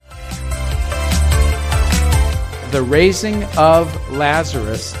the raising of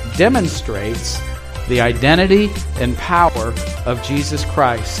Lazarus demonstrates the identity and power of Jesus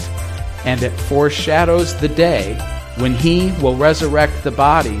Christ, and it foreshadows the day when He will resurrect the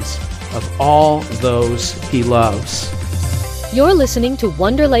bodies of all those He loves. You're listening to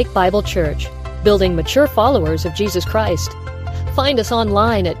Wonder Lake Bible Church, building mature followers of Jesus Christ. Find us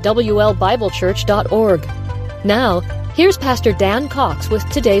online at wlbiblechurch.org. Now, here's Pastor Dan Cox with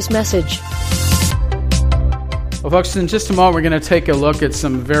today's message. Well, folks, in just a moment, we're going to take a look at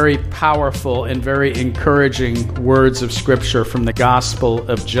some very powerful and very encouraging words of Scripture from the Gospel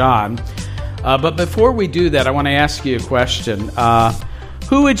of John. But before we do that, I want to ask you a question.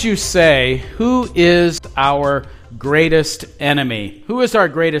 Who would you say, who is our greatest enemy? Who is our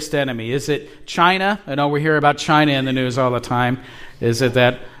greatest enemy? Is it China? I know we hear about China in the news all the time. Is it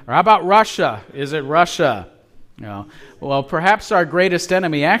that? Or how about Russia? Is it Russia? No. Well, perhaps our greatest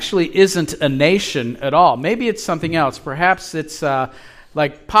enemy actually isn't a nation at all. Maybe it's something else. Perhaps it's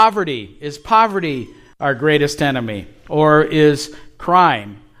like poverty. Is poverty our greatest enemy? Or is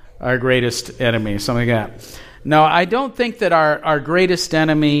crime our greatest enemy? Something like that. No, I don't think that our greatest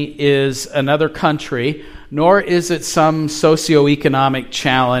enemy is another country, nor is it some socioeconomic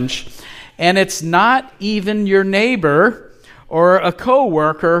challenge. And it's not even your neighbor or a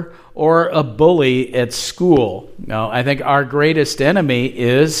coworker or a bully at school. No, I think our greatest enemy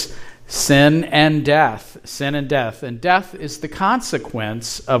is sin and death. Sin and death. And death is the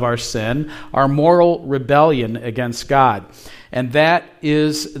consequence of our sin, our moral rebellion against God. And that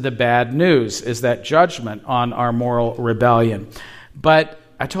is the bad news, is that judgment on our moral rebellion. But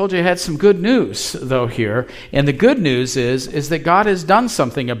I told you I had some good news, though, here. And the good news is that God has done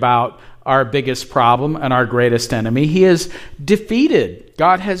something about our biggest problem and our greatest enemy. He has defeated.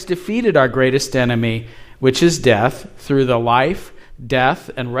 God has defeated our greatest enemy, which is death, through the life,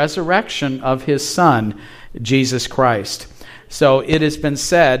 death, and resurrection of His Son, Jesus Christ. So it has been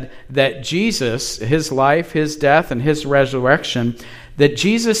said that Jesus, His life, His death, and His resurrection, that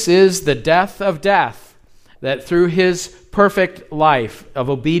Jesus is the death of death, that through His perfect life of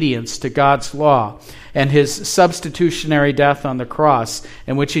obedience to God's law and His substitutionary death on the cross,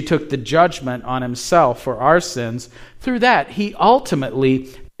 in which He took the judgment on Himself for our sins, through that He ultimately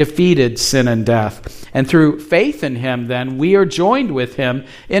defeated sin and death. And through faith in Him, then, we are joined with Him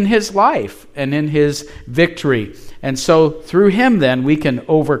in His life and in His victory. And so through Him, then, we can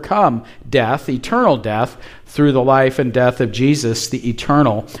overcome death, eternal death, through the life and death of Jesus, the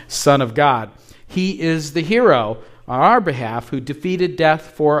eternal Son of God. He is the hero on our behalf who defeated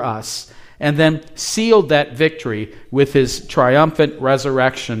death for us and then sealed that victory with His triumphant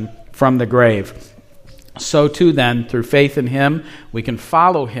resurrection from the grave. So too then, through faith in Him, we can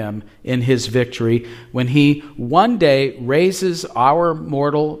follow Him in His victory when He one day raises our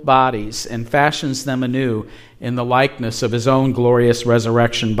mortal bodies and fashions them anew in the likeness of His own glorious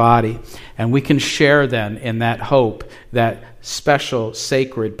resurrection body. And we can share then in that hope, that special,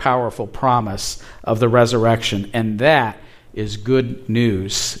 sacred, powerful promise of the resurrection. And that is good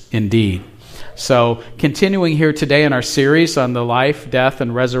news indeed. So, continuing here today in our series on the life, death,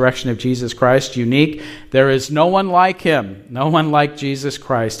 and resurrection of Jesus Christ, unique. There is no one like Him, no one like Jesus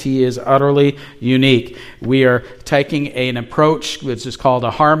Christ. He is utterly unique. We are taking an approach which is called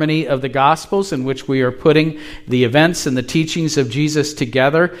a harmony of the Gospels, in which we are putting the events and the teachings of Jesus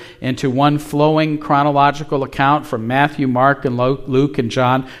together into one flowing chronological account from Matthew, Mark, and Luke, and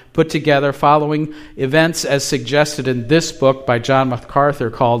John, put together following events as suggested in this book by John MacArthur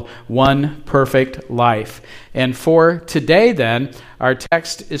called One Perfect Life. And for today then, our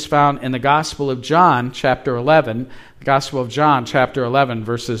text is found in the Gospel of John, chapter 11, the Gospel of John, chapter 11,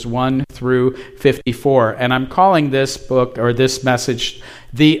 verses 1 through 54. And I'm calling this book, or this message,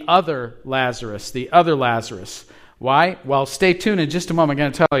 The Other Lazarus, The Other Lazarus. Why? Well, stay tuned. In just a moment, I'm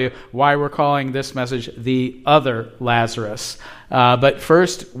going to tell you why we're calling this message The Other Lazarus. But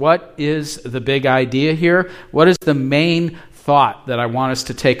first, what is the big idea here? What is the main thought that I want us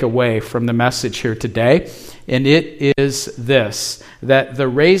to take away from the message here today? And it is this, that the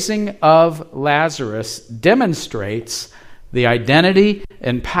raising of Lazarus demonstrates the identity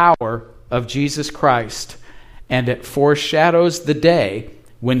and power of Jesus Christ, and it foreshadows the day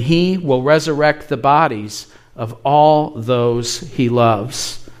when He will resurrect the bodies of all those He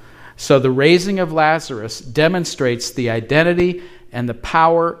loves. So the raising of Lazarus demonstrates the identity and the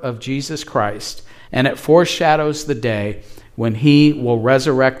power of Jesus Christ, and it foreshadows the day when He will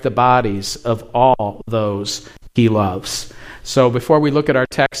resurrect the bodies of all those He loves. So before we look at our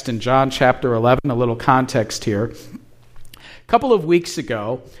text in John chapter 11, a little context here. A couple of weeks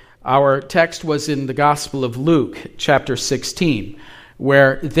ago, our text was in the Gospel of Luke chapter 16,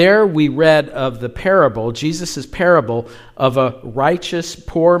 where there we read of the parable, Jesus' parable, of a righteous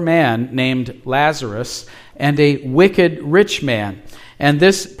poor man named Lazarus and a wicked rich man. And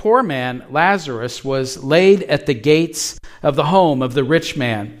this poor man, Lazarus, was laid at the gates of the home of the rich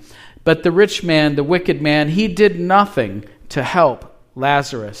man. But the rich man, the wicked man, he did nothing to help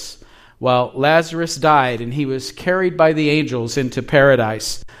Lazarus. Well, Lazarus died, and he was carried by the angels into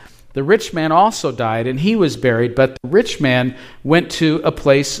paradise. The rich man also died, and he was buried, but the rich man went to a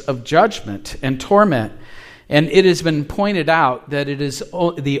place of judgment and torment. And it has been pointed out that it is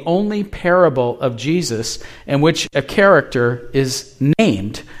the only parable of Jesus in which a character is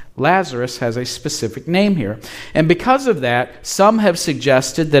named. Lazarus has a specific name here. And because of that, some have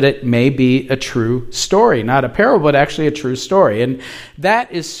suggested that it may be a true story. Not a parable, but actually a true story. And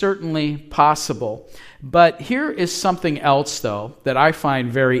that is certainly possible. But here is something else, though, that I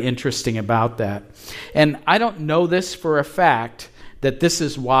find very interesting about that. And I don't know this for a fact, that this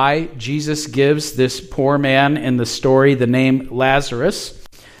is why Jesus gives this poor man in the story the name Lazarus.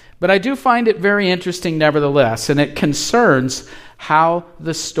 But I do find it very interesting nevertheless, and it concerns how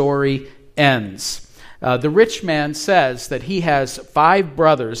the story ends. The rich man says that he has 5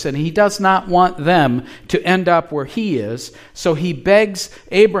 brothers, and he does not want them to end up where he is, so he begs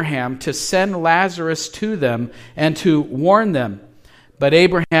Abraham to send Lazarus to them and to warn them. But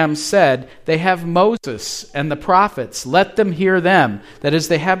Abraham said, they have Moses and the prophets. Let them hear them. That is,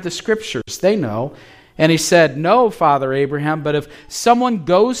 they have the scriptures. They know. And he said, no, Father Abraham, but if someone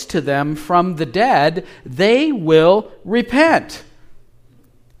goes to them from the dead, they will repent.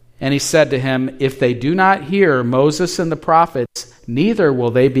 And he said to him, if they do not hear Moses and the prophets, neither will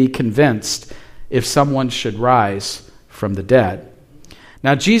they be convinced if someone should rise from the dead.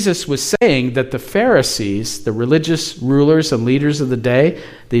 Now, Jesus was saying that the Pharisees, the religious rulers and leaders of the day,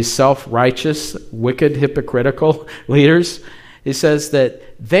 these self-righteous, wicked, hypocritical leaders, he says that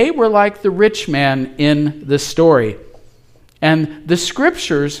they were like the rich man in the story. And the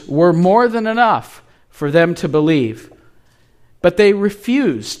scriptures were more than enough for them to believe. But they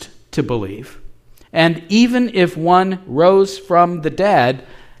refused to believe. And even if one rose from the dead,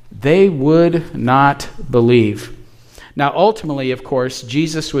 they would not believe. Now, ultimately, of course,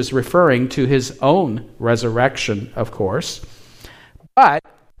 Jesus was referring to his own resurrection, of course. But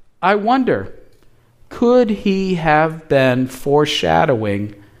I wonder, could he have been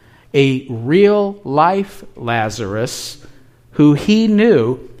foreshadowing a real-life Lazarus who he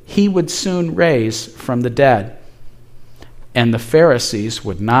knew he would soon raise from the dead? And the Pharisees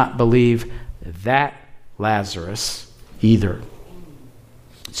would not believe that Lazarus either.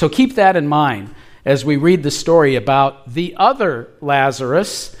 So keep that in mind as we read the story about the other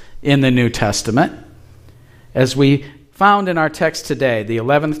Lazarus in the New Testament, as we found in our text today, the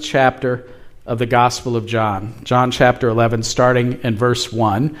 11th chapter of the Gospel of John. John chapter 11, starting in verse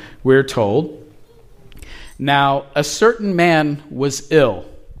 1, we're told, now a certain man was ill,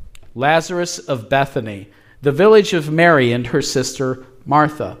 Lazarus of Bethany, the village of Mary and her sister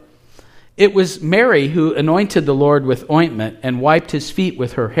Martha. It was Mary who anointed the Lord with ointment and wiped his feet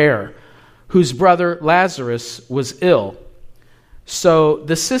with her hair, whose brother Lazarus was ill. So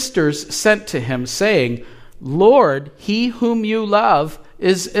the sisters sent to him, saying, Lord, he whom you love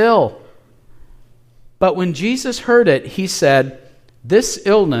is ill. But when Jesus heard it, he said, this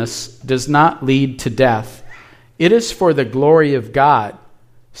illness does not lead to death. It is for the glory of God,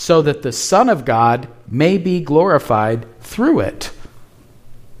 so that the Son of God may be glorified through it.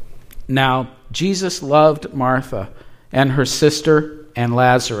 Now, Jesus loved Martha and her sister and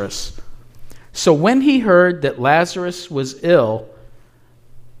Lazarus. So when he heard that Lazarus was ill,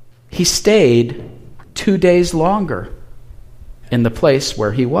 he stayed 2 days longer in the place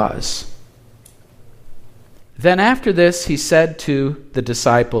where he was. Then after this, he said to the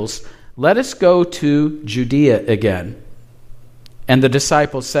disciples, let us go to Judea again. And the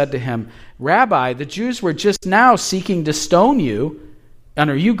disciples said to him, Rabbi, the Jews were just now seeking to stone you, and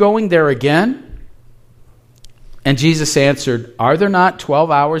are you going there again? And Jesus answered, are there not 12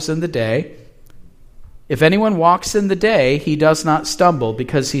 hours in the day? If anyone walks in the day, he does not stumble,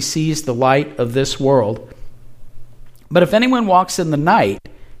 because he sees the light of this world. But if anyone walks in the night,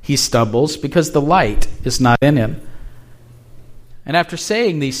 he stumbles, because the light is not in him. And after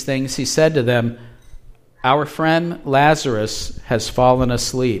saying these things, he said to them, our friend Lazarus has fallen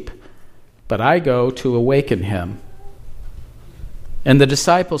asleep, but I go to awaken him. And the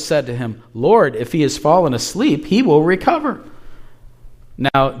disciples said to him, Lord, if he has fallen asleep, he will recover.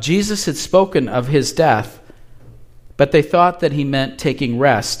 Now, Jesus had spoken of his death, but they thought that he meant taking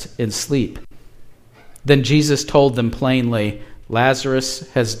rest in sleep. Then Jesus told them plainly,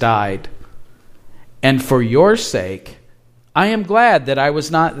 Lazarus has died, and for your sake I am glad that I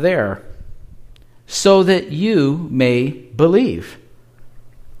was not there, so that you may believe.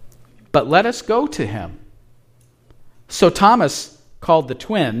 But let us go to him." So Thomas, called the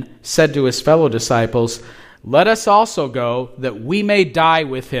twin, said to his fellow disciples, "Let us also go, that we may die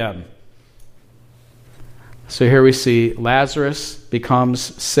with him." So here we see Lazarus becomes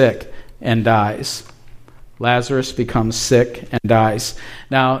sick and dies. Lazarus becomes sick and dies.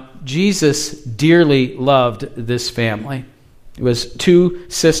 Now, Jesus dearly loved this family. It was two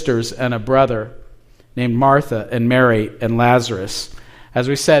sisters and a brother named Martha and Mary and Lazarus. As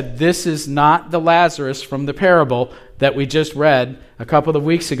we said, this is not the Lazarus from the parable that we just read a couple of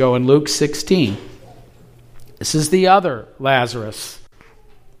weeks ago in Luke 16. This is the other Lazarus.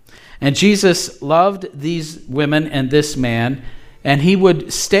 And Jesus loved these women and this man, and he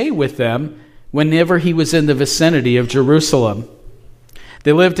would stay with them whenever he was in the vicinity of Jerusalem.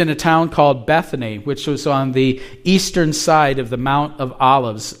 They lived in a town called Bethany, which was on the eastern side of the Mount of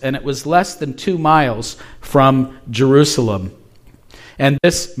Olives, and it was less than 2 miles from Jerusalem. And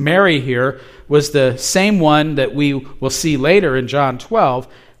this Mary here was the same one that we will see later in John 12,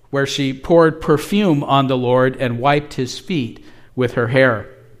 where she poured perfume on the Lord and wiped his feet with her hair.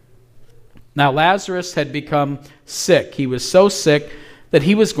 Now Lazarus had become sick. He was so sick that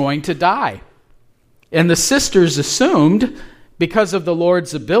he was going to die. And the sisters assumed, because of the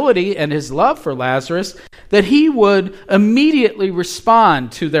Lord's ability and his love for Lazarus, that he would immediately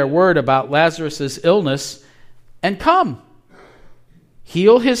respond to their word about Lazarus' illness and come,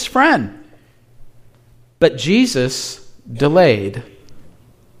 heal his friend. But Jesus delayed.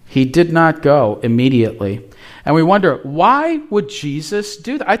 He did not go immediately. And we wonder, why would Jesus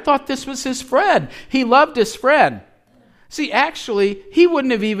do that? I thought this was his friend. He loved his friend. See, actually, he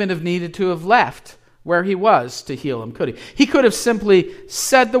wouldn't have even have needed to have left where he was to heal him, could he? He could have simply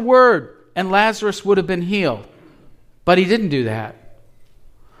said the word and Lazarus would have been healed. But he didn't do that.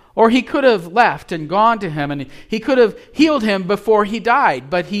 Or he could have left and gone to him and he could have healed him before he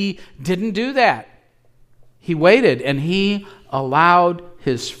died. But he didn't do that. He waited and he allowed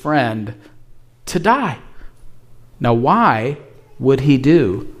his friend to die. Now, why would he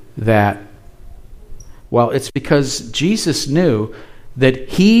do that? Well, it's because Jesus knew that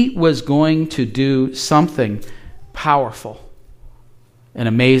he was going to do something powerful and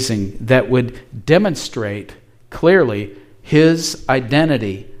amazing that would demonstrate clearly his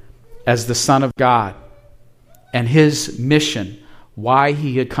identity as the Son of God and his mission, why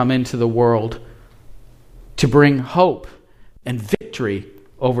he had come into the world to bring hope and victory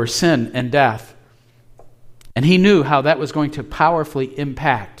over sin and death. And he knew how that was going to powerfully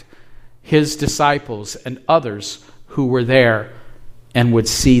impact his disciples and others who were there and would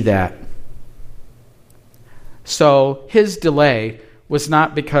see that. So his delay was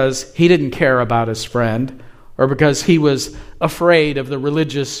not because he didn't care about his friend or because he was afraid of the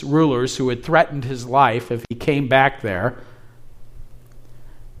religious rulers who had threatened his life if he came back there,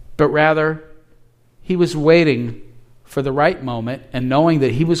 but rather he was waiting for the right moment and knowing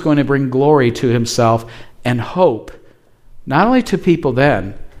that he was going to bring glory to himself and hope, not only to people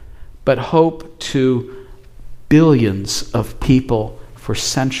then, but hope to billions of people for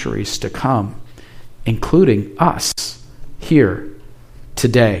centuries to come, including us here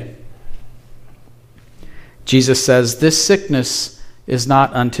today. Jesus says, "This sickness is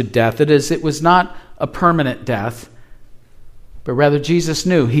not unto death." It was not a permanent death, but rather Jesus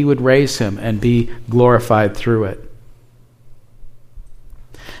knew he would raise him and be glorified through it.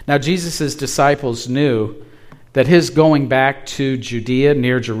 Now, Jesus' disciples knew that his going back to Judea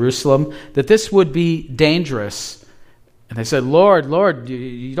near Jerusalem, that this would be dangerous. And they said, Lord,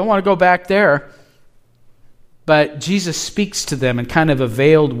 you don't want to go back there. But Jesus speaks to them in kind of a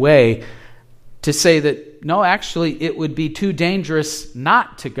veiled way to say that, no, actually, it would be too dangerous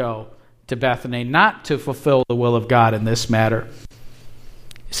not to go to Bethany, not to fulfill the will of God in this matter.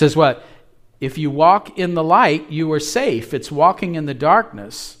 He says what? If you walk in the light, you are safe. It's walking in the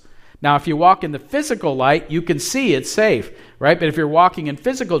darkness. Now, if you walk in the physical light, you can see it's safe, right? But if you're walking in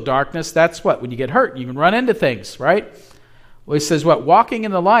physical darkness, that's what? When you get hurt, you can run into things, right? Well, he says what? Walking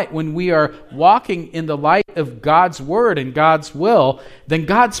in the light, when we are walking in the light of God's word and God's will, then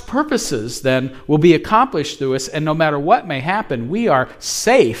God's purposes then will be accomplished through us, and no matter what may happen, we are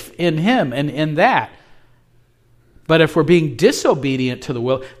safe in him and in that. But if we're being disobedient to the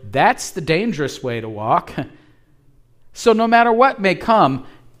will, that's the dangerous way to walk. So no matter what may come,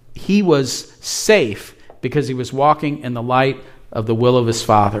 he was safe because he was walking in the light of the will of his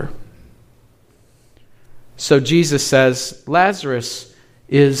Father. So Jesus says, Lazarus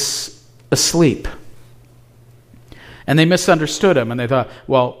is asleep. And they misunderstood him, and they thought,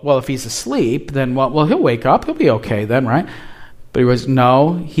 well, if he's asleep, then well, he'll wake up. He'll be okay then, right? But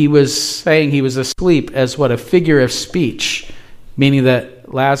he was saying he was asleep as what? A figure of speech, meaning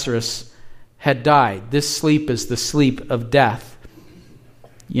that Lazarus had died. This sleep is the sleep of death.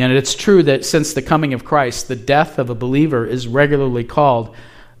 And it's true that since the coming of Christ, the death of a believer is regularly called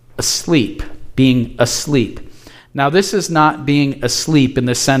asleep, being asleep. Now, this is not being asleep in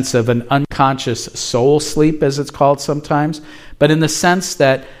the sense of an unconscious soul sleep, as it's called sometimes, but in the sense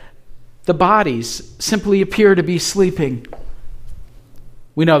that the bodies simply appear to be sleeping.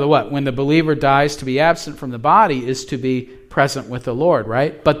 We know that when the believer dies, to be absent from the body is to be present with the Lord,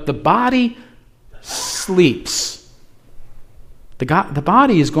 right? But the body sleeps. The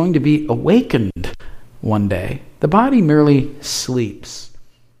body is going to be awakened one day. The body merely sleeps.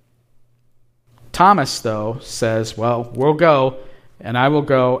 Thomas, though, says, well, we'll go, and I will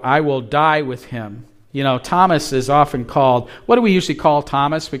go. I will die with him. Thomas is often called, what do we usually call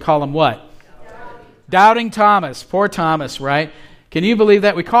Thomas? We call him what? Doubting Thomas. Poor Thomas, right? Can you believe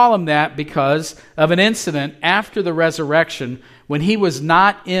that? We call him that because of an incident after the resurrection when he was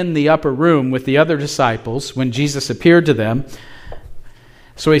not in the upper room with the other disciples when Jesus appeared to them.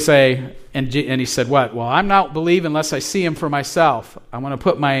 So he said, what? Well, I'm not believe unless I see him for myself. I want to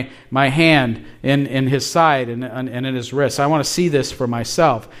put my hand in his side and in his wrist. I want to see this for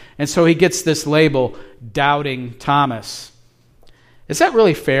myself. And so he gets this label, Doubting Thomas. Is that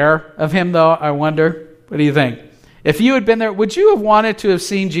really fair of him, though, I wonder? What do you think? If you had been there, would you have wanted to have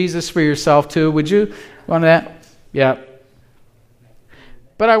seen Jesus for yourself too? Would you want that? Yeah.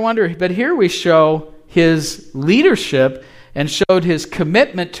 But I wonder, here we show his leadership and showed his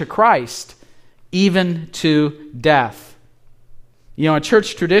commitment to Christ, even to death. A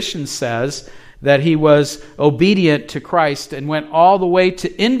church tradition says that he was obedient to Christ and went all the way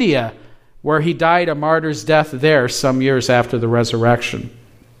to India, where he died a martyr's death there some years after the resurrection.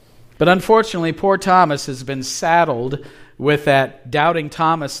 But unfortunately, poor Thomas has been saddled with that Doubting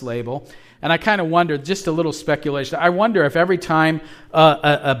Thomas label. And I kind of wonder, just a little speculation, I wonder if every time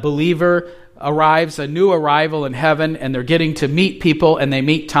a believer arrives, a new arrival in heaven, and they're getting to meet people and they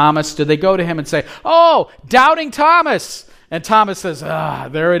meet Thomas, do they go to him and say, "Oh, Doubting Thomas"? And Thomas says,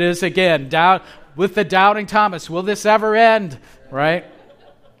 there it is again, doubt with the Doubting Thomas. Will this ever end? Right?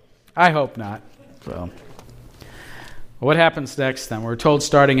 I hope not. So, what happens next then? We're told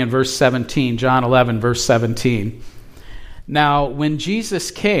starting in verse 17, John 11, verse 17. Now, when Jesus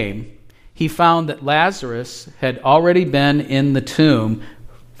came, he found that Lazarus had already been in the tomb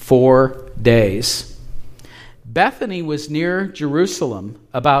 4 days. Bethany was near Jerusalem,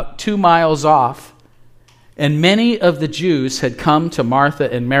 about 2 miles off, and many of the Jews had come to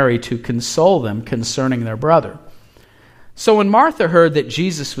Martha and Mary to console them concerning their brother. So when Martha heard that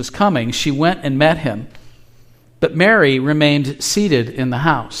Jesus was coming, she went and met him. But Mary remained seated in the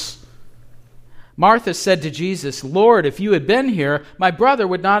house. Martha said to Jesus, "Lord, if you had been here, my brother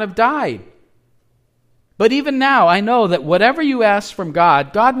would not have died. But even now I know that whatever you ask from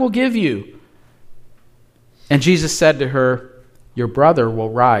God, God will give you." And Jesus said to her, "Your brother will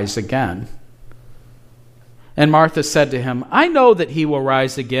rise again." And Martha said to him, "I know that he will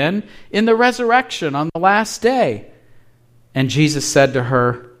rise again in the resurrection on the last day." And Jesus said to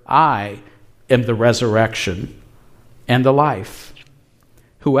her, "I am the resurrection and the life.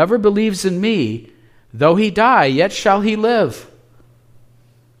 Whoever believes in me, though he die, yet shall he live.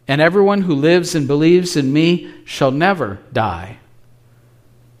 And everyone who lives and believes in me shall never die.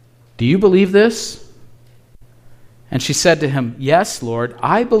 Do you believe this?" And she said to him, "Yes, Lord,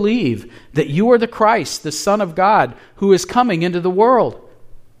 I believe that you are the Christ, the Son of God, who is coming into the world."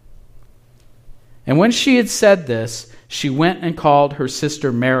 And when she had said this, she went and called her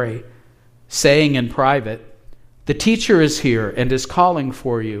sister Mary, saying in private, "The teacher is here and is calling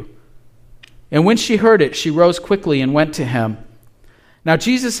for you." And when she heard it, she rose quickly and went to him. Now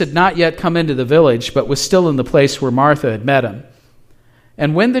Jesus had not yet come into the village, but was still in the place where Martha had met him.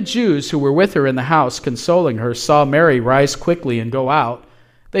 And when the Jews who were with her in the house consoling her saw Mary rise quickly and go out,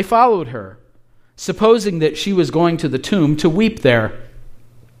 they followed her, supposing that she was going to the tomb to weep there.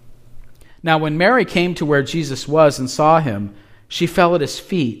 Now when Mary came to where Jesus was and saw him, she fell at his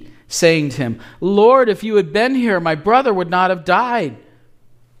feet, saying to him, "Lord, if you had been here, my brother would not have died."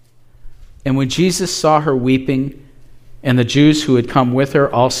 And when Jesus saw her weeping, and the Jews who had come with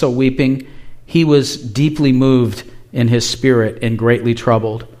her also weeping, he was deeply moved in his spirit and greatly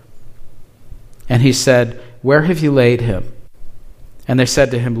troubled. And he said, "Where have you laid him?" And they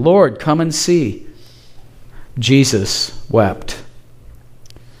said to him, "Lord, come and see." Jesus wept.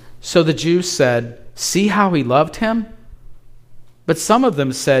 So the Jews said, "See how he loved him?" But some of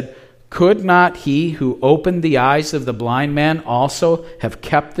them said, Could not he who opened the eyes of the blind man also have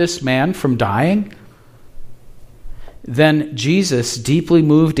kept this man from dying?" Then Jesus, deeply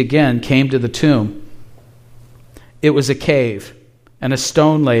moved again, came to the tomb. It was a cave, and a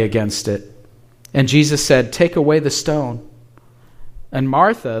stone lay against it. And Jesus said, "Take away the stone." And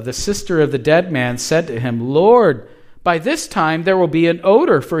Martha, the sister of the dead man, said to him, "Lord, by this time there will be an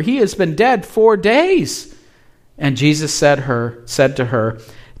odor, for he has been dead 4 days." And Jesus said to her,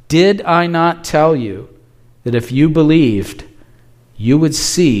 "Did I not tell you that if you believed, you would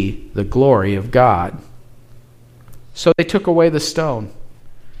see the glory of God?" So they took away the stone.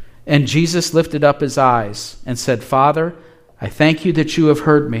 And Jesus lifted up his eyes and said, "Father, I thank you that you have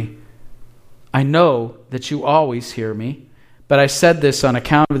heard me. I know that you always hear me, but I said this on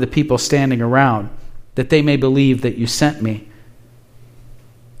account of the people standing around, that they may believe that you sent me."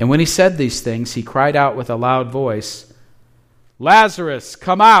 And when he said these things, he cried out with a loud voice, "Lazarus,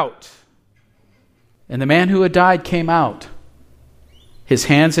 come out!" And the man who had died came out, his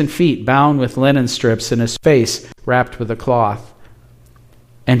hands and feet bound with linen strips, and his face wrapped with a cloth.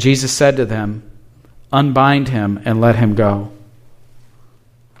 And Jesus said to them, "Unbind him and let him go."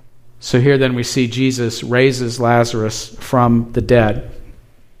 So here then we see Jesus raises Lazarus from the dead.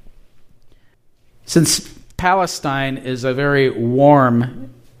 Since Palestine is a very warm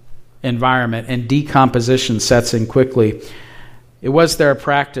environment and decomposition sets in quickly, it was their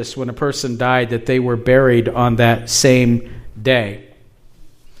practice when a person died that they were buried on that same day.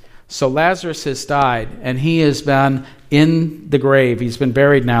 So Lazarus has died, and he has been in the grave. He's been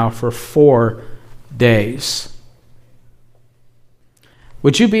buried now for 4 days.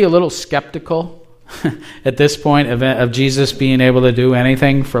 Would you be a little skeptical at this point of Jesus being able to do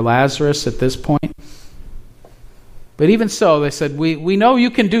anything for Lazarus at this point? But even so, they said, we know you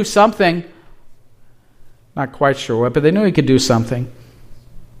can do something. Not quite sure what, but they knew he could do something.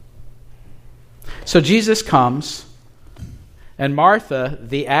 So Jesus comes, and Martha,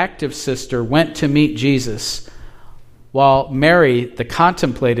 the active sister, went to meet Jesus, while Mary, the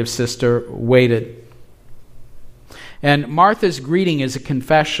contemplative sister, waited. And Martha's greeting is a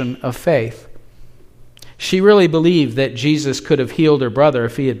confession of faith. She really believed that Jesus could have healed her brother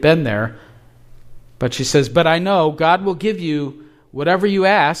if he had been there. But she says, "But I know God will give you whatever you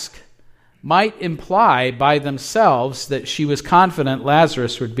ask," might imply by themselves that she was confident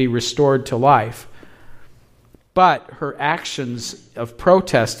Lazarus would be restored to life. But her actions of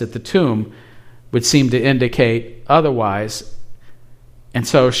protest at the tomb would seem to indicate otherwise. And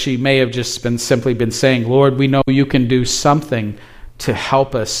so she may have just simply been saying, "Lord, we know you can do something to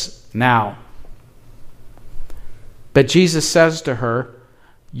help us now." But Jesus says to her,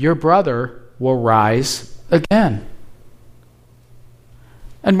 "Your brother will rise again."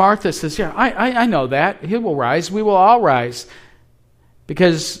 And Martha says, "Yeah, I know that. He will rise. We will all rise."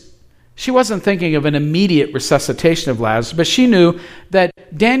 Because she wasn't thinking of an immediate resuscitation of Lazarus, but she knew that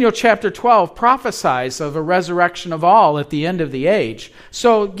Daniel chapter 12 prophesies of a resurrection of all at the end of the age.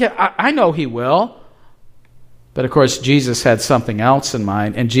 So, yeah, I know he will. But, of course, Jesus had something else in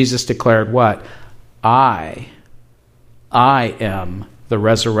mind, and Jesus declared what? I am the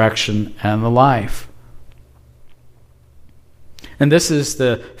resurrection and the life. And this is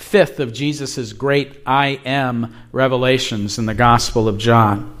the 5th of Jesus' great I am revelations in the Gospel of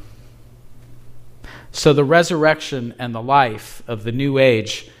John. So the resurrection and the life of the new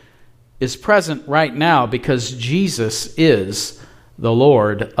age is present right now because Jesus is the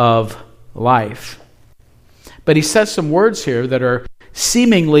Lord of life. But he says some words here that are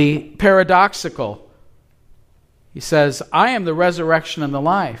seemingly paradoxical. He says, "I am the resurrection and the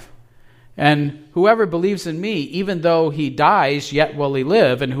life. And whoever believes in me, even though he dies, yet will he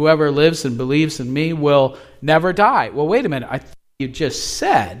live. And whoever lives and believes in me will never die." Well, wait a minute. I thought you just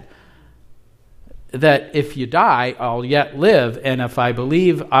said that if you die, I'll yet live, and if I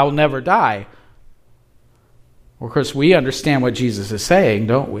believe, I'll never die. Well, of course, we understand what Jesus is saying,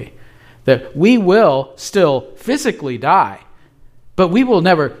 don't we? That we will still physically die, but we will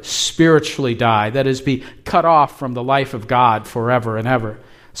never spiritually die, that is, be cut off from the life of God forever and ever.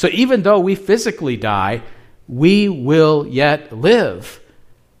 So even though we physically die, we will yet live.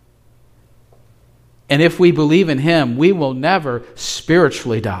 And if we believe in him, we will never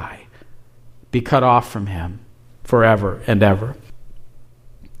spiritually die, be cut off from him forever and ever.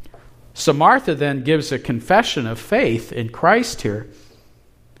 So Martha then gives a confession of faith in Christ here.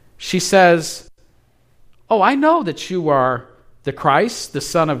 She says, "Oh, I know that you are the Christ, the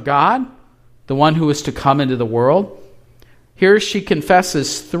Son of God, the one who is to come into the world." Here she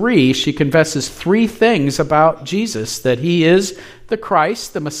confesses three things about Jesus: that he is the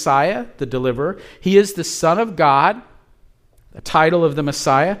Christ, the Messiah, the deliverer. He is the Son of God, the title of the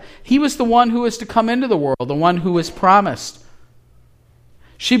Messiah. He was the one who was to come into the world, the one who was promised.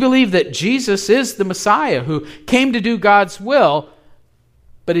 She believed that Jesus is the Messiah who came to do God's will,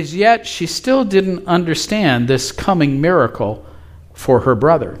 but as yet she still didn't understand this coming miracle for her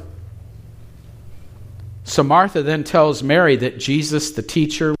brother. So Martha then tells Mary that Jesus, the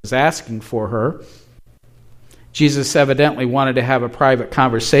teacher, was asking for her. Jesus evidently wanted to have a private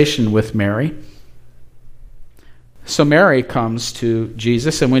conversation with Mary. So Mary comes to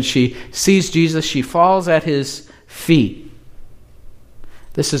Jesus, and when she sees Jesus, she falls at his feet.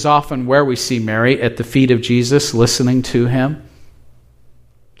 This is often where we see Mary, at the feet of Jesus, listening to him.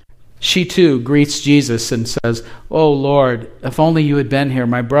 She too greets Jesus and says, "Oh Lord, if only you had been here,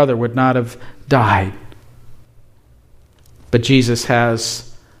 my brother would not have died." But Jesus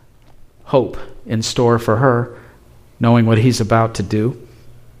has hope in store for her, knowing what he's about to do.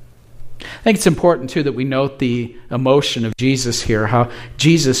 I think it's important, too, that we note the emotion of Jesus here, how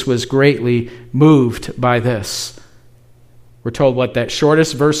Jesus was greatly moved by this. We're told what that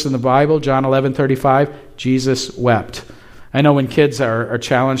shortest verse in the Bible, John 11:35, Jesus wept. I know when kids are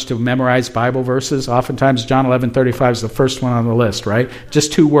challenged to memorize Bible verses, oftentimes John 11:35 is the first one on the list, right?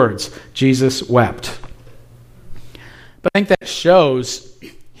 Just 2 words, Jesus wept. But I think that shows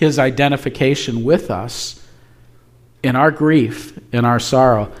his identification with us in our grief, in our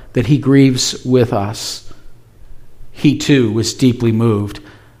sorrow, that he grieves with us. He too was deeply moved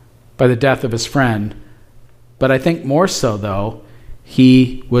by the death of his friend. But I think more so, though,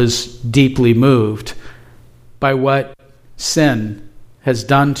 he was deeply moved by what sin has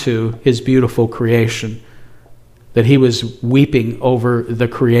done to his beautiful creation, that he was weeping over the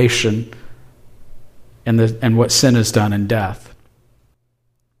creation and what sin has done in death.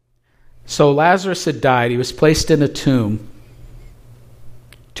 So Lazarus had died. He was placed in a tomb.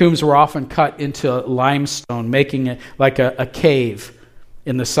 Tombs were often cut into limestone, making it like a cave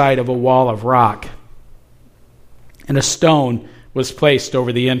in the side of a wall of rock. And a stone was placed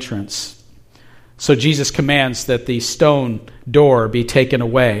over the entrance. So Jesus commands that the stone door be taken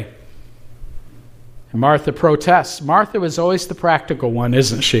away. And Martha protests. Martha was always the practical one,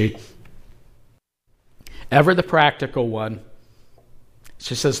 isn't she? Ever the practical one.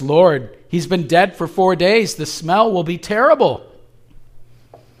 She says, "Lord, he's been dead for 4 days. The smell will be terrible."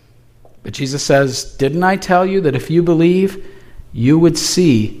 But Jesus says, "Didn't I tell you that if you believe, you would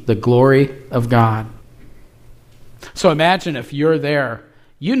see the glory of God?" So imagine if you're there.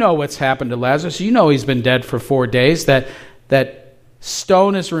 You know what's happened to Lazarus. You know he's been dead for 4 days. That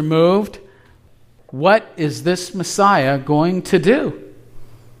stone is removed. What is this Messiah going to do?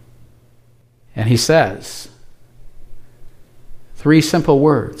 And he says 3 simple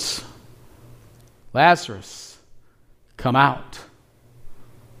words. "Lazarus, come out."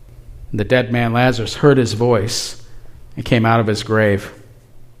 And the dead man Lazarus heard his voice and came out of his grave.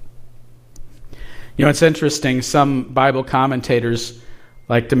 You know, it's interesting. Some Bible commentators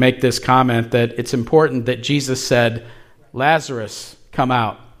like to make this comment that it's important that Jesus said, "Lazarus, come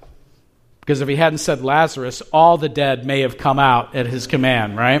out." Because if he hadn't said Lazarus, all the dead may have come out at his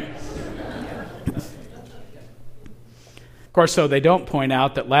command, right? Of course, so they don't point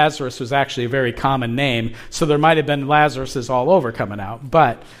out that Lazarus was actually a very common name, so there might have been Lazaruses all over coming out.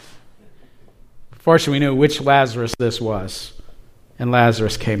 But fortunately, we knew which Lazarus this was, and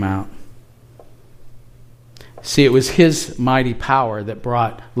Lazarus came out. See, it was his mighty power that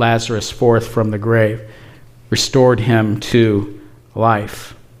brought Lazarus forth from the grave, restored him to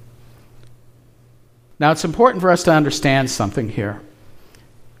life. Now, it's important for us to understand something here.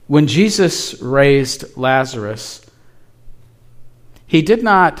 When Jesus raised Lazarus, he did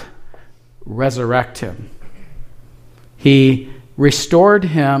not resurrect him. He restored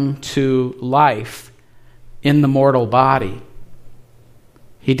him to life in the mortal body.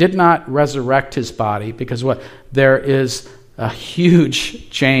 He did not resurrect his body because what? There is a huge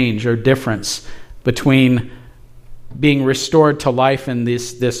change or difference between being restored to life in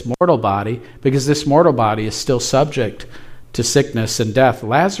this mortal body, because this mortal body is still subject to sickness and death.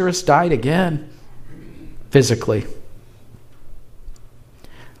 Lazarus died again, physically.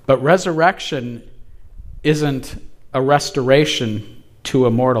 But resurrection isn't a restoration to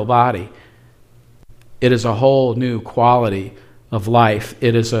a mortal body. It is a whole new quality of life.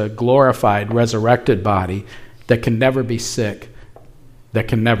 It is a glorified, resurrected body that can never be sick, that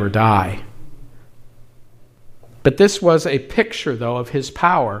can never die. But this was a picture, though, of his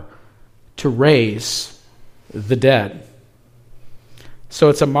power to raise the dead. So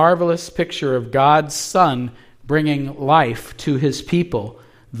it's a marvelous picture of God's Son bringing life to his people,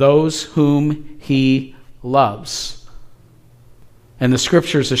 those whom he loves. And the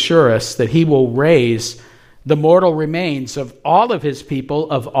Scriptures assure us that he will raise the mortal remains of all of his people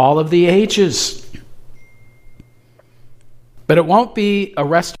of all of the ages. But it won't be a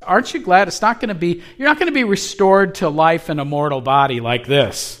rest. Aren't you glad it's not going to be, you're not going to be restored to life in a mortal body like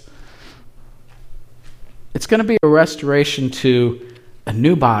this. It's going to be a restoration to a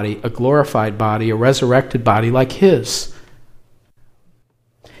new body, a glorified body, a resurrected body like his.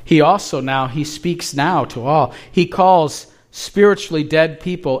 He speaks now to all. He calls spiritually dead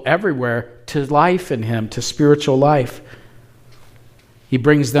people everywhere to life in him, to spiritual life. He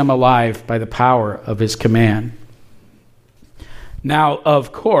brings them alive by the power of his command. Now,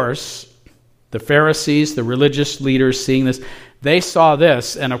 of course, the Pharisees, the religious leaders, seeing this, they saw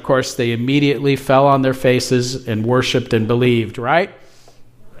this, and of course they immediately fell on their faces and worshiped and believed, right?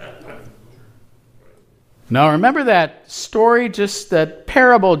 Now, remember that story, just that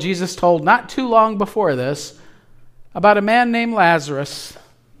parable Jesus told not too long before this about a man named Lazarus.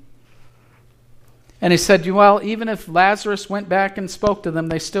 And he said, well, even if Lazarus went back and spoke to them,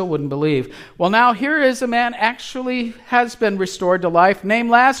 they still wouldn't believe. Well, now here is a man actually has been restored to life named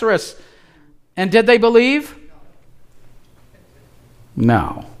Lazarus. And did they believe?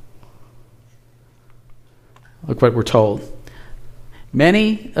 No. Look what we're told.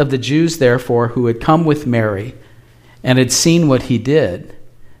 Many of the Jews, therefore, who had come with Mary and had seen what he did,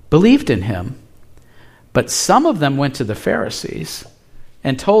 believed in him. But some of them went to the Pharisees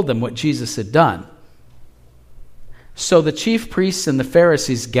and told them what Jesus had done. So the chief priests and the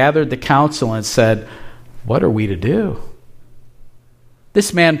Pharisees gathered the council and said, "What are we to do?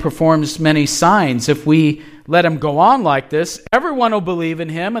 This man performs many signs. If we let him go on like this, everyone will believe in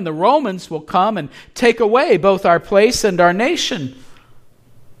him, and the Romans will come and take away both our place and our nation."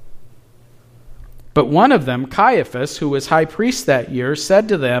 But one of them, Caiaphas, who was high priest that year, said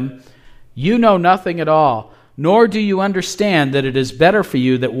to them, "You know nothing at all, nor do you understand that it is better for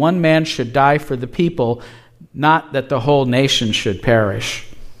you that one man should die for the people, not that the whole nation should perish."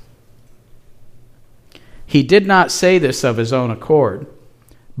 He did not say this of his own accord,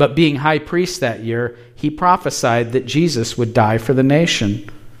 but being high priest that year, he prophesied that Jesus would die for the nation.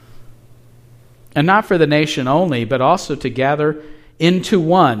 And not for the nation only, but also to gather into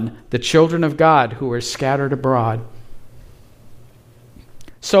one the children of God who are scattered abroad.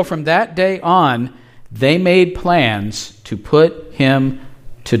 So from that day on, they made plans to put him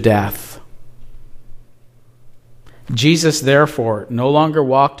to death. Jesus, therefore, no longer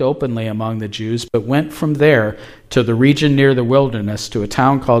walked openly among the Jews, but went from there to the region near the wilderness, to a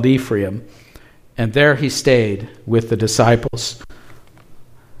town called Ephraim, and there he stayed with the disciples.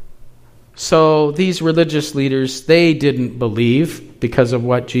 So these religious leaders, they didn't believe because of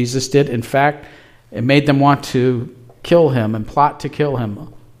what Jesus did. In fact, it made them want to kill him and plot to kill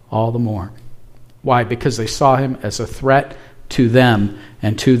him all the more. Why? Because they saw him as a threat to them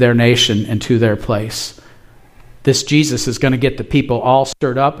and to their nation and to their place. This Jesus is going to get the people all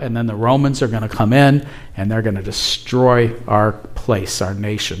stirred up, and then the Romans are going to come in and they're going to destroy our place, our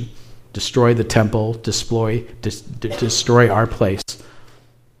nation, destroy the temple, destroy our place.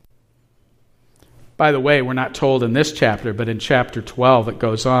 By the way, we're not told in this chapter, but in chapter 12 it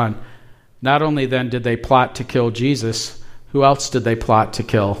goes on. Not only then did they plot to kill Jesus, who else did they plot to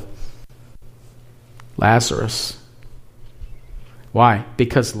kill? Lazarus. Why?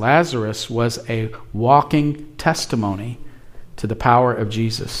 Because Lazarus was a walking testimony to the power of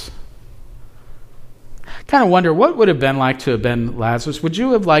Jesus. Kind of wonder what would have been like to have been Lazarus. Would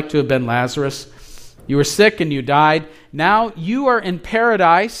you have liked to have been Lazarus? You were sick and you died. Now you are in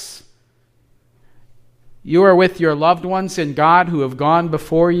paradise. You are with your loved ones in God who have gone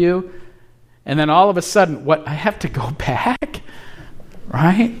before you. And then all of a sudden, what? I have to go back?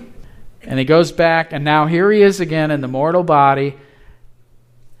 Right? And he goes back, and now here he is again in the mortal body.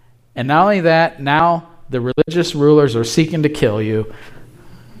 And not only that, now the religious rulers are seeking to kill you.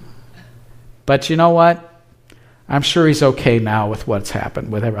 But you know what? I'm sure he's okay now with what's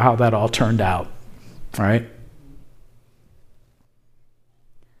happened, with how that all turned out. Right?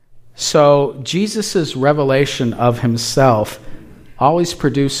 So Jesus' revelation of himself always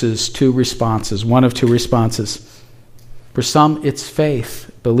produces two responses, one of two responses. For some, it's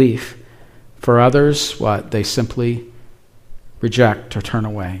faith, belief. For others, what? They simply reject or turn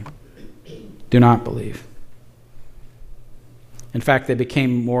away. Do not believe. In fact, they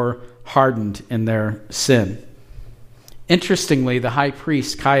became more hardened in their sin. Interestingly, the high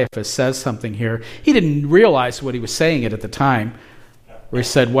priest Caiaphas says something here. He didn't realize what he was saying at the time, where he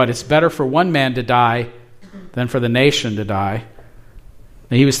said, what, it's better for one man to die than for the nation to die.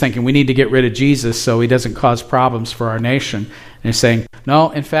 And he was thinking, we need to get rid of Jesus so he doesn't cause problems for our nation. And he's saying,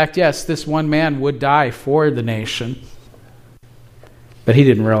 no, in fact, yes, this one man would die for the nation. But he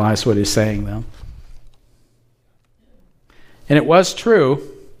didn't realize what he's saying, though. And it was true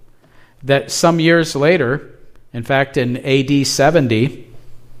that some years later, in fact in AD 70,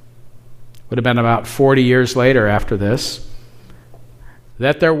 would have been about 40 years later after this,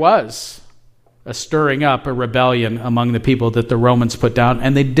 that there was a stirring up, a rebellion among the people that the Romans put down,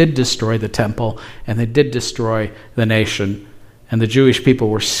 and they did destroy the temple, and they did destroy the nation, and the Jewish people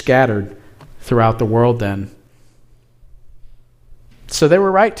were scattered throughout the world then. So they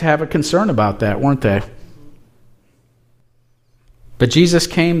were right to have a concern about that, weren't they? But Jesus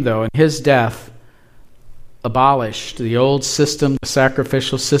came, though, and his death abolished the old system, the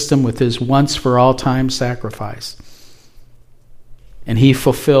sacrificial system, with his once-for-all-time sacrifice. And he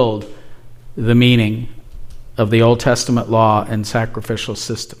fulfilled the meaning of the Old Testament law and sacrificial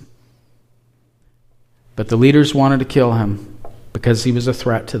system. But the leaders wanted to kill him because he was a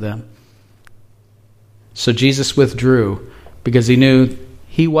threat to them. So Jesus withdrew because he knew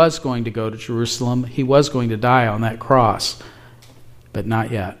he was going to go to Jerusalem. He was going to die on that cross, but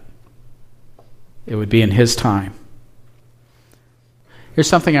not yet. It would be in his time. Here's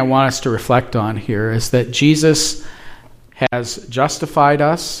something I want us to reflect on here, is that Jesus has justified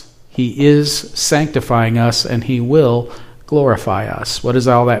us, he is sanctifying us, and he will glorify us. What does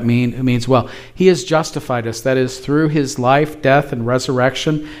all that mean? It means, well, he has justified us. That is, through his life, death, and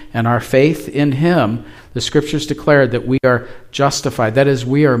resurrection, and our faith in him, the Scriptures declare that we are justified. That is,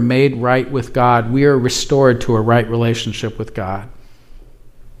 we are made right with God. We are restored to a right relationship with God.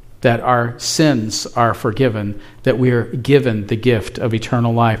 That our sins are forgiven, that we are given the gift of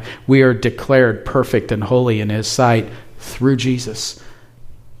eternal life. We are declared perfect and holy in his sight through Jesus.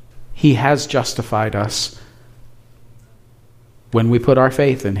 He has justified us when we put our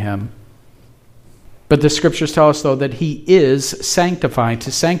faith in him. But the Scriptures tell us, though, that he is sanctifying.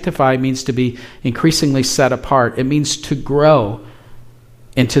 To sanctify means to be increasingly set apart. It means to grow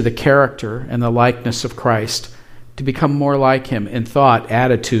into the character and the likeness of Christ, to become more like him in thought,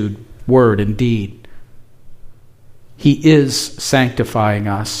 attitude, word, and deed. He is sanctifying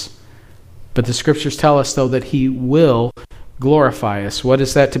us. But the Scriptures tell us, though, that he will glorify us. What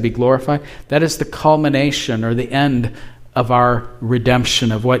is that, to be glorified? That is the culmination or the end of our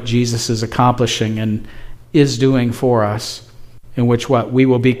redemption, of what Jesus is accomplishing and is doing for us, in which what? We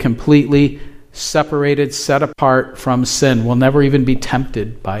will be completely separated, set apart from sin. We'll never even be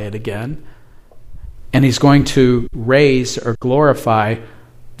tempted by it again. And he's going to raise or glorify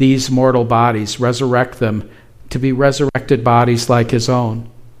these mortal bodies, resurrect them to be resurrected bodies like his own.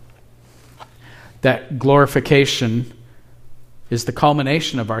 That glorification is the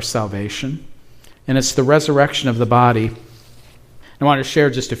culmination of our salvation, and it's the resurrection of the body. I want to share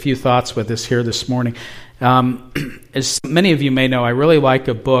just a few thoughts with us here this morning. As many of you may know, I really like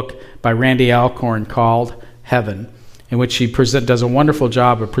a book by Randy Alcorn called Heaven, in which he does a wonderful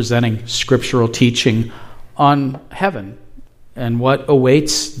job of presenting scriptural teaching on heaven and what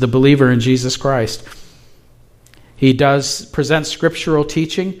awaits the believer in Jesus Christ. He does present scriptural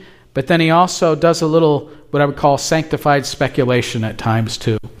teaching, but then he also does a little, what I would call, sanctified speculation at times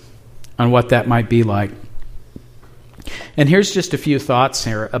too, on what that might be like. And here's just a few thoughts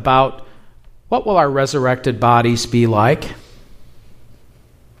here about what will our resurrected bodies be like.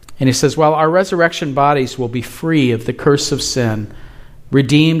 And he says, well, our resurrection bodies will be free of the curse of sin,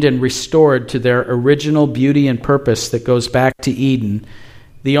 redeemed and restored to their original beauty and purpose that goes back to Eden.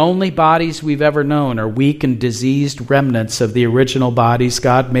 The only bodies we've ever known are weak and diseased remnants of the original bodies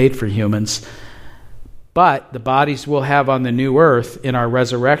God made for humans. But the bodies we'll have on the new earth in our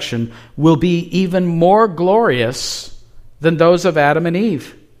resurrection will be even more glorious than those of Adam and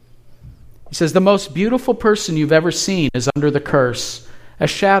Eve. He says, the most beautiful person you've ever seen is under the curse, a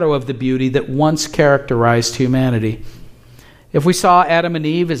shadow of the beauty that once characterized humanity. If we saw Adam and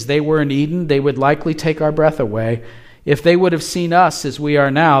Eve as they were in Eden, they would likely take our breath away. If they would have seen us as we are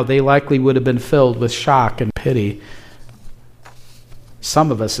now, they likely would have been filled with shock and pity.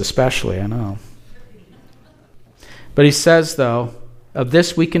 Some of us especially, I know. But he says, though, of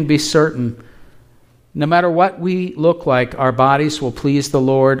this we can be certain. No matter what we look like, our bodies will please the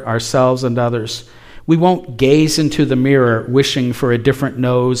Lord, ourselves, and others. We won't gaze into the mirror wishing for a different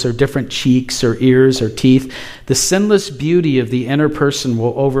nose or different cheeks or ears or teeth. The sinless beauty of the inner person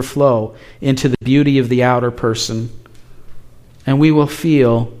will overflow into the beauty of the outer person. And we will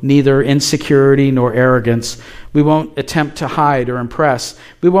feel neither insecurity nor arrogance. We won't attempt to hide or impress.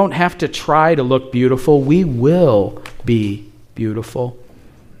 We won't have to try to look beautiful. We will be beautiful.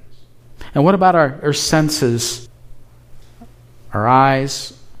 And what about our senses? Our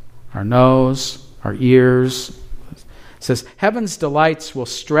eyes, our nose, our ears. It says, heaven's delights will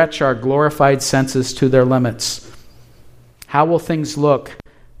stretch our glorified senses to their limits. How will things look?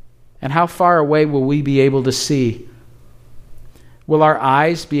 And how far away will we be able to see? Will our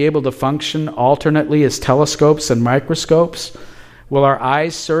eyes be able to function alternately as telescopes and microscopes? Will our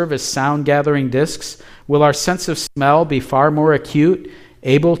eyes serve as sound-gathering discs? Will our sense of smell be far more acute,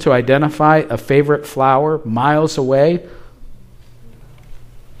 able to identify a favorite flower miles away?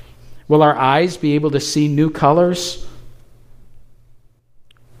 Will our eyes be able to see new colors?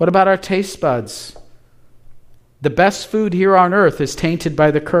 What about our taste buds? The best food here on earth is tainted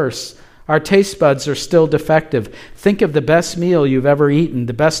by the curse. Our taste buds are still defective. Think of the best meal you've ever eaten,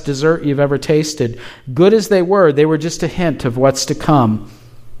 the best dessert you've ever tasted. Good as they were just a hint of what's to come.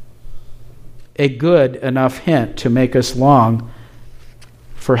 A good enough hint to make us long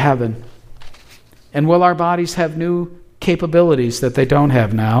for heaven. And will our bodies have new capabilities that they don't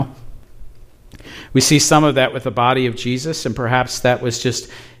have now? We see some of that with the body of Jesus, and perhaps that was just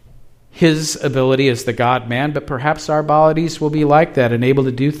his ability as the God-man, but perhaps our bodies will be like that and able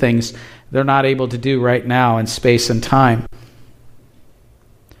to do things they're not able to do right now in space and time.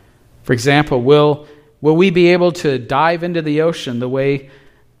 For example, will we be able to dive into the ocean the way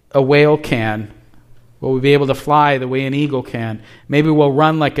a whale can? Will we be able to fly the way an eagle can? Maybe we'll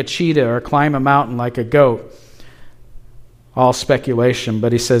run like a cheetah or climb a mountain like a goat. All speculation,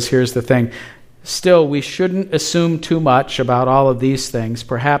 but he says, here's the thing. Still, we shouldn't assume too much about all of these things.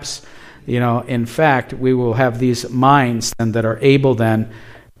 Perhaps, in fact, we will have these minds then that are able then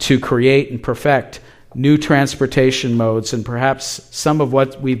to create and perfect new transportation modes, and perhaps some of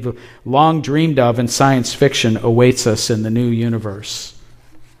what we've long dreamed of in science fiction awaits us in the new universe.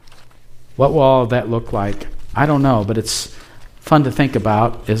 What will all of that look like? I don't know, but it's fun to think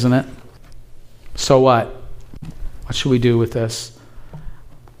about, isn't it? So what? What should we do with this?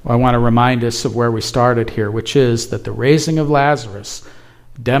 Well, I want to remind us of where we started here, which is that the raising of Lazarus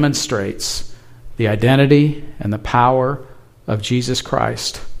demonstrates the identity and the power of Jesus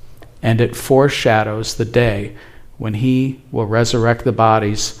Christ, and it foreshadows the day when he will resurrect the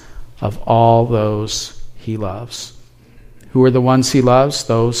bodies of all those he loves. Who are the ones he loves?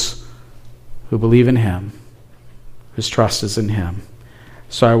 Those who believe in him, whose trust is in him.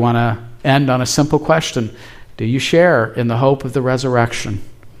 So I want to end on a simple question. Do you share in the hope of the resurrection?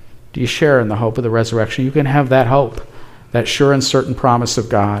 Do you share in the hope of the resurrection? You can have that hope, that sure and certain promise of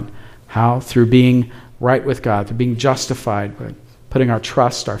God. How? Through being right with God, through being justified, by putting our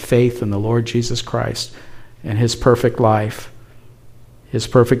trust, our faith in the Lord Jesus Christ and his perfect life, his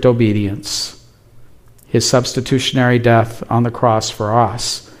perfect obedience, his substitutionary death on the cross for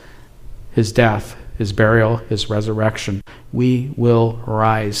us, his death, his burial, his resurrection. We will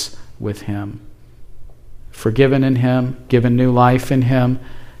rise with him. Forgiven in him, given new life in him,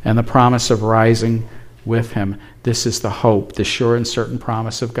 and the promise of rising with him. This is the hope, the sure and certain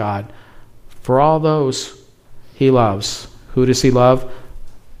promise of God for all those he loves. Who does he love?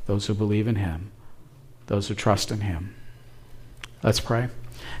 Those who believe in him, those who trust in him. Let's pray.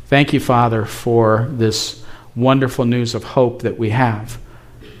 Thank you, Father, for this wonderful news of hope that we have,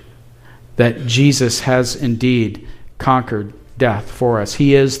 that Jesus has indeed conquered death for us.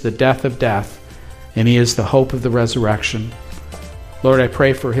 He is the death of death, and he is the hope of the resurrection. Lord, I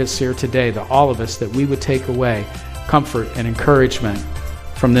pray for his here today, that all of us, that we would take away comfort and encouragement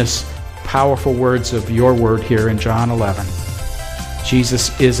from this powerful words of your word here in John 11.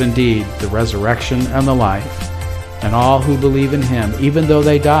 Jesus is indeed the resurrection and the life, and all who believe in him, even though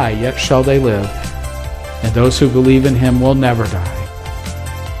they die, yet shall they live, and those who believe in him will never die.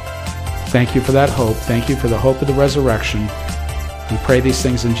 Thank you for that hope. Thank you for the hope of the resurrection. We pray these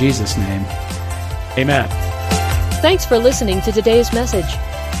things in Jesus' name. Amen. Thanks for listening to today's message.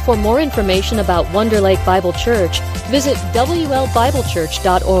 For more information about Wonder Lake Bible Church, visit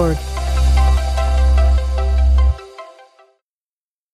WLBibleChurch.org.